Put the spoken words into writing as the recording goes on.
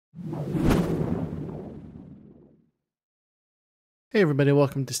Hey everybody,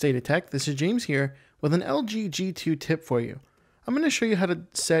 welcome to State of Tech. This is James here with an LG G2 tip for you. I'm going to show you how to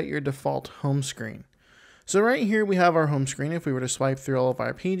set your default home screen. So right here we have our home screen. If we were to swipe through all of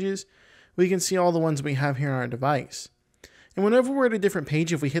our pages, we can see all the ones we have here on our device. And whenever we're at a different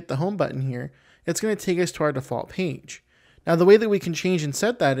page, if we hit the home button here, it's going to take us to our default page. Now the way that we can change and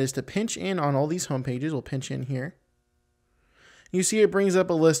set that is to pinch in on all these home pages. We'll pinch in here. You see it brings up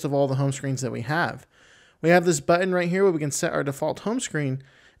a list of all the home screens that we have. We have this button right here where we can set our default home screen.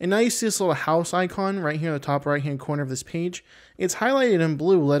 And now you see this little house icon right here in the top right hand corner of this page. It's highlighted in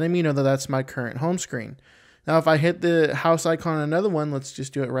blue, letting me know that that's my current home screen. Now if I hit the house icon on another one, let's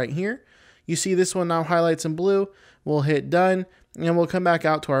just do it right here. You see this one now highlights in blue. We'll hit done and we'll come back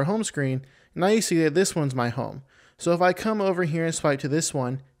out to our home screen. Now you see that this one's my home. So if I come over here and swipe to this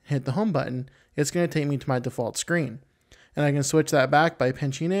one, and hit the home button, it's going to take me to my default screen. And I can switch that back by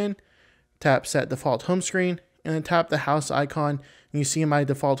pinching in, tap set default home screen, and then tap the house icon, and you see my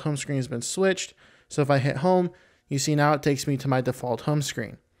default home screen has been switched. So if I hit home, you see now it takes me to my default home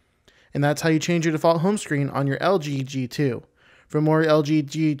screen. And that's how you change your default home screen on your LG G2. For more LG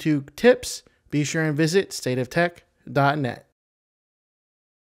G2 tips, be sure and visit stateoftech.net.